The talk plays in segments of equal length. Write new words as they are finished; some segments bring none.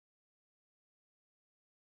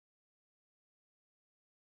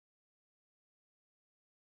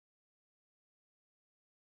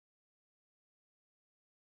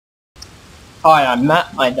Hi, I'm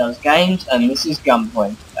Matt, I does games, and this is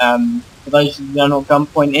Gunpoint. For those who don't know what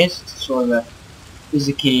Gunpoint is, it's sort of a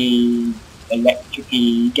physicky,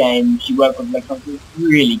 electric-y game. You work with electronics, it's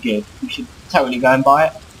really good. You should totally go and buy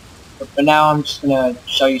it. But for now, I'm just going to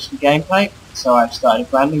show you some gameplay. So I've started a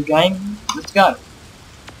brand new game. Let's go.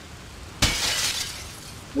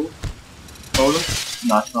 Ooh, baller.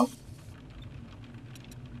 Nice one.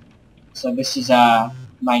 So this is our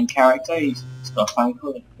main character. He's got a phone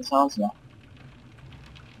call. Let's answer that.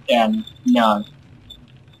 No.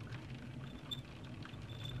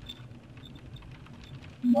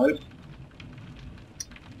 Nope.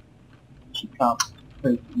 She can't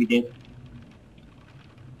prove that we did.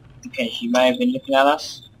 Okay, she may have been looking at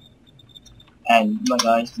us. And my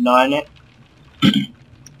guy's denying it.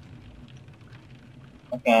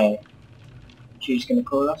 Okay. She's gonna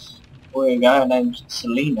call us. Here we go, her name's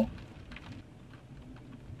Selena.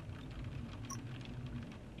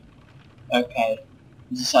 Okay.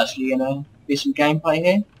 Is this actually gonna be some gameplay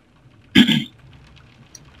here?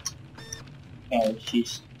 Okay,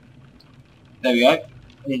 she's... There we go.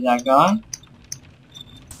 Here's our guy.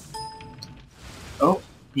 Oh,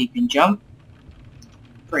 he can jump.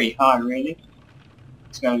 Pretty high, really.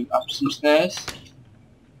 Let's go up some stairs.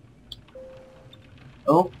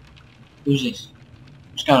 Oh, who's this?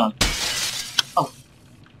 What's going on? Oh,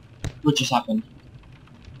 what just happened?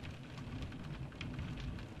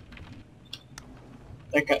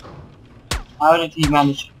 Okay. How did he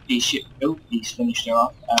manage these shit? Oh, he's finished her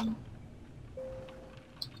off.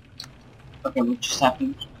 Okay, what just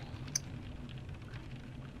happened?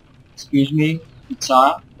 Excuse me,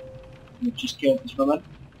 sire. We just killed this woman.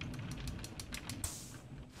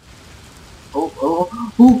 Oh.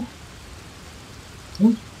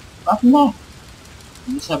 What happened there?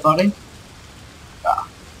 Is this her body? Ah.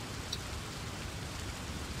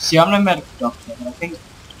 See, I'm no medical doctor, but I think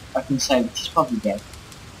I can say that she's probably dead.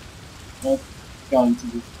 We're going to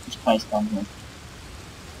this place down here.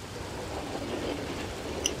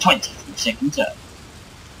 23 seconds up.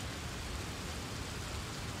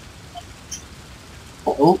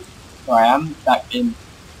 Oh, here I am, back in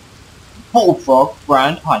Bullfrog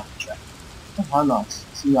brand HyperTrousers. Oh, how nice.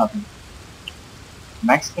 It's lovely.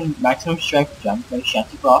 Maximum strength jump, they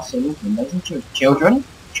shatter glass ceilings, windows and children.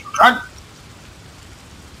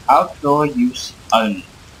 Outdoor use only.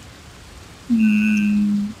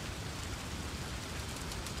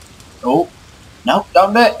 Oh, no,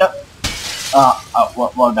 don't do it, no.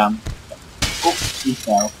 Well done. Oh, he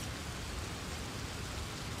fell.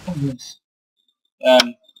 Oh, yes.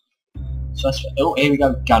 Oh, here we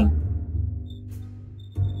go, gun.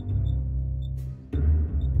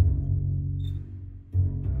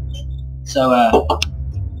 So,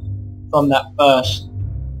 from that first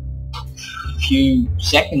few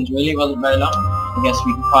seconds, really, it wasn't very long. I guess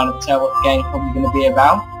we can kind of tell what the game's probably going to be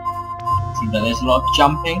about. Seems like there's a lot of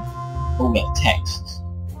jumping. Oh, there's texts.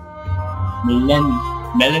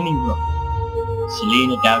 Melanie Rook.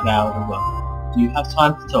 Selena Dalgao Rook. Do you have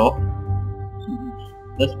time to talk?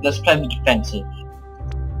 Let's play the defensive.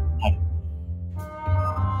 Hey.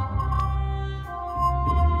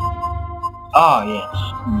 Oh,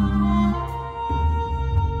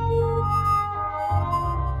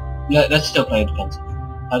 yes. Let's still play defensive.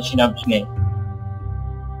 How does she know it's me?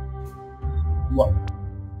 What?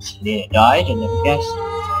 Selena died? I never guessed.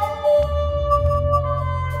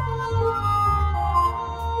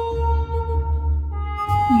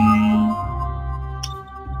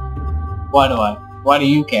 Why do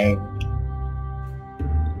you care?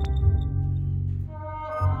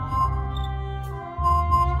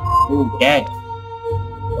 Oh, dead.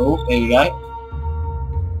 Oh, there you go.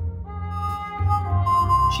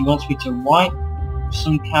 She wants me to wipe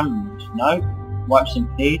some cameras. No? Wipe some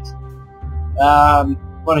feeds.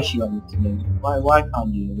 What does she want me to do? Why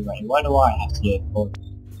can't you do it? Why do I have to do it for her?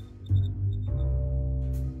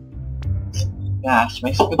 Yeah, she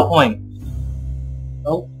makes a good point.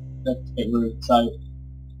 Oh, that's a bit rude. So,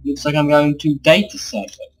 looks like I'm going to data set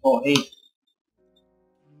at 14.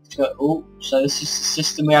 Oh, so this is the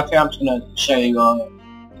system we have here. I'm just going to show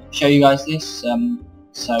you guys this.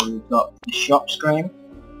 So we've got the shop screen,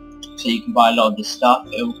 so you can buy a lot of this stuff.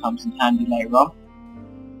 It all comes in handy later on.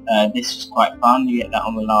 This was quite fun. You get that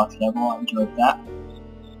on the last level. I enjoyed that.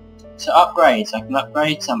 So upgrades, I can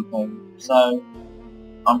upgrade something. So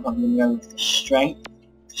I'm probably going to go with the strength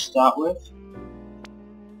to start with.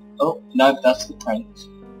 Oh, no, that's the print.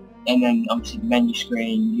 And then obviously the menu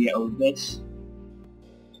screen, you get all of this.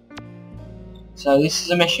 So this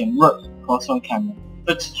is a mission. Rook, caught on camera.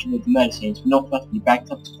 Footage with the murder scenes will automatically be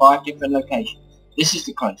backed up to 5 different locations. This is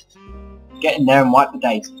the crunch. Get in there and wipe the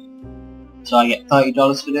data. So I get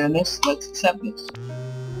 $30 for doing this. Let's accept this.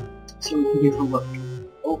 See what we can do for work.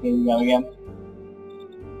 Oh, here we go again.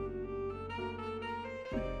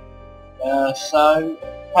 So,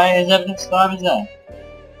 players evidence drive is there.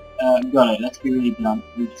 Got it, let's be really blunt.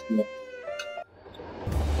 We just do it.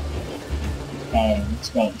 Okay, let's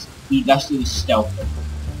go. Let's do this stealth.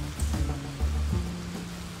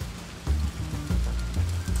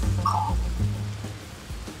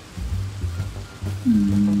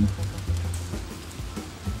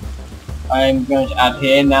 I'm going to add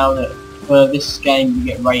here now that for this game you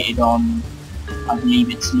get rated on, I believe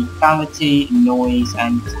it's lethality, noise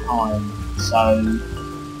and time. So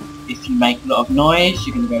if you make a lot of noise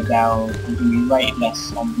you're going to go down, you're going to be rated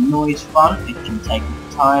less on the noise front. If you take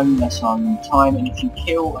time, less on time, and if you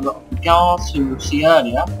kill a lot of the guards who you'll see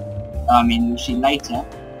earlier, you'll see later,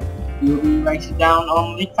 you'll be rated down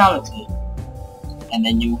on lethality. And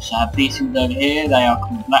then you also have these things over here, they are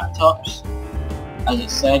called laptops. As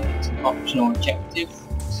it said, it's an optional objective,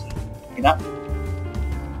 so pick it up.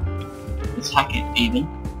 Let's hack it even.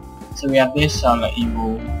 So we have this, I'll let you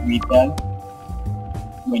all read them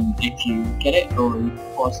if you get it, or you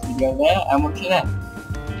pause the video there and watch it there.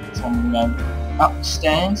 So I'm going to go up the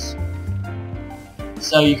stairs.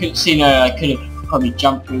 So you could see I could have probably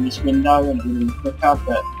jumped through this window and it would have been quicker,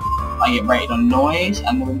 but I get rated on noise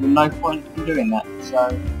and there would be no point in doing that. So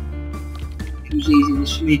it was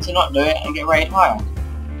easy for me to not do it and get rated higher.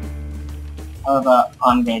 However,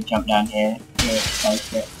 I'm going to jump down here,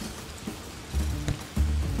 take it.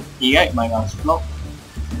 Here you go, my last block.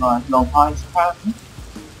 My long heights apparently.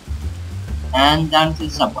 And down to the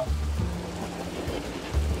subway.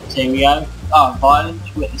 So here we go. Oh,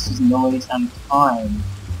 violence, witnesses, noise and time.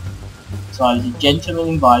 So I was a gentleman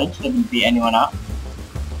in violence, didn't beat anyone up.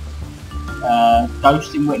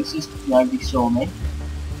 Ghosting witnesses because nobody saw me.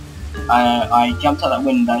 I jumped out that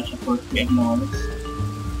window so I caused a bit of noise.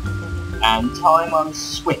 And time, I was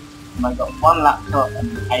swift and I got one laptop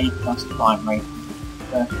and an A+ client rating.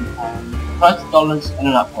 $30 and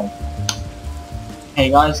an upgrade. Hey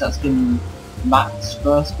guys, that's been Matt's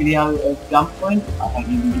first video of Gunpoint. I hope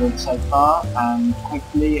you've enjoyed so far and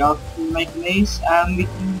hopefully I'll keep making these and we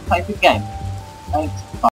can play the game. Thanks. Bye.